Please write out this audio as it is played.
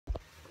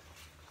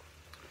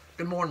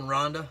Good morning,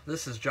 Rhonda.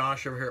 This is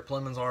Josh over here at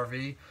Plemons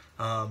RV.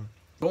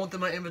 Going through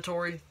my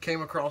inventory,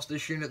 came across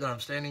this unit that I'm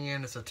standing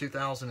in. It's a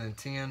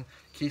 2010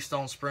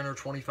 Keystone Sprinter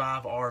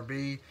 25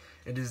 RB.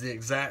 It is the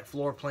exact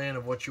floor plan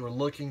of what you were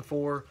looking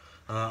for.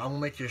 I'm going to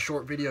make you a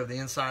short video of the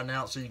inside and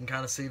out so you can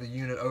kind of see the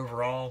unit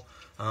overall.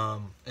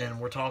 And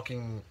we're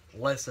talking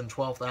less than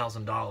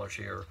 $12,000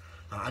 here.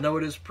 I know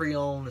it is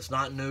pre-owned, it's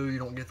not new, you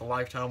don't get the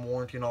lifetime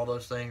warranty and all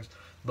those things,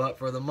 but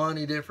for the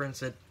money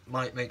difference, it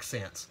might make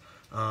sense.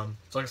 So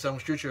like I said, I'm going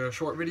to shoot you a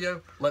short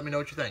video. Let me know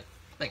what you think.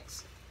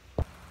 Thanks.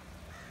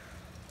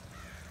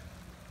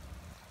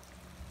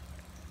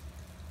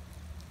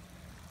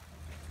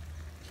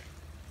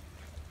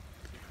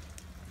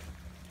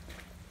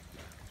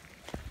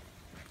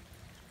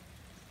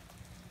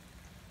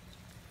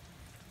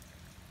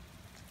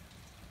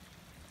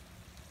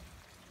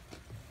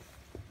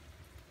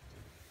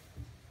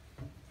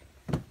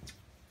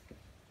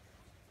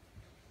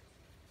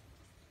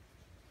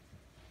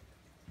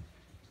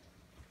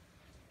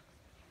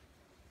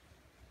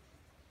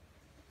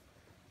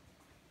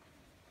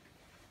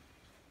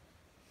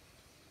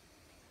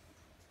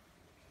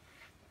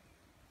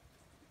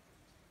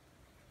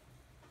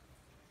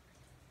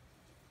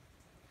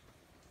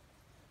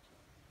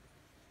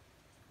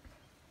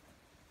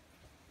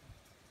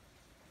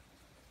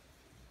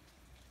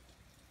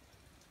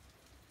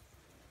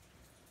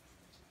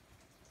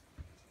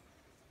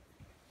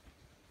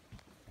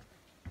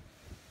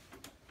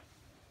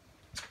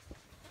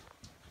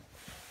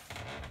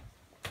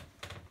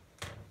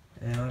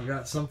 And I've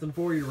got something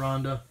for you,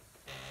 Rhonda.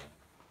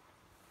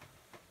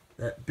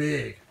 That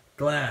big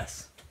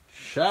glass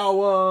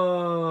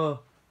shower.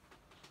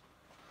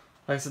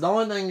 Like I said, the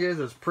only thing is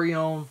it's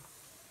pre-owned.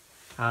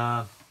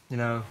 You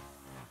know,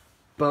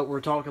 but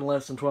we're talking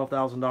less than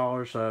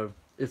 $12,000, so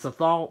it's a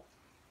thought,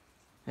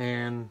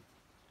 and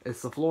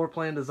it's the floor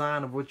plan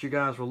design of what you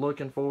guys were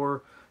looking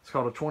for. It's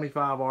called a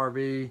 25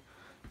 RV.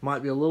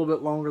 Might be a little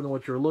bit longer than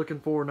what you're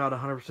looking for. Not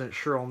 100%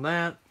 sure on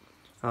that,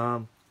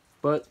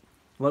 but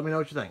let me know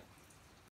what you think.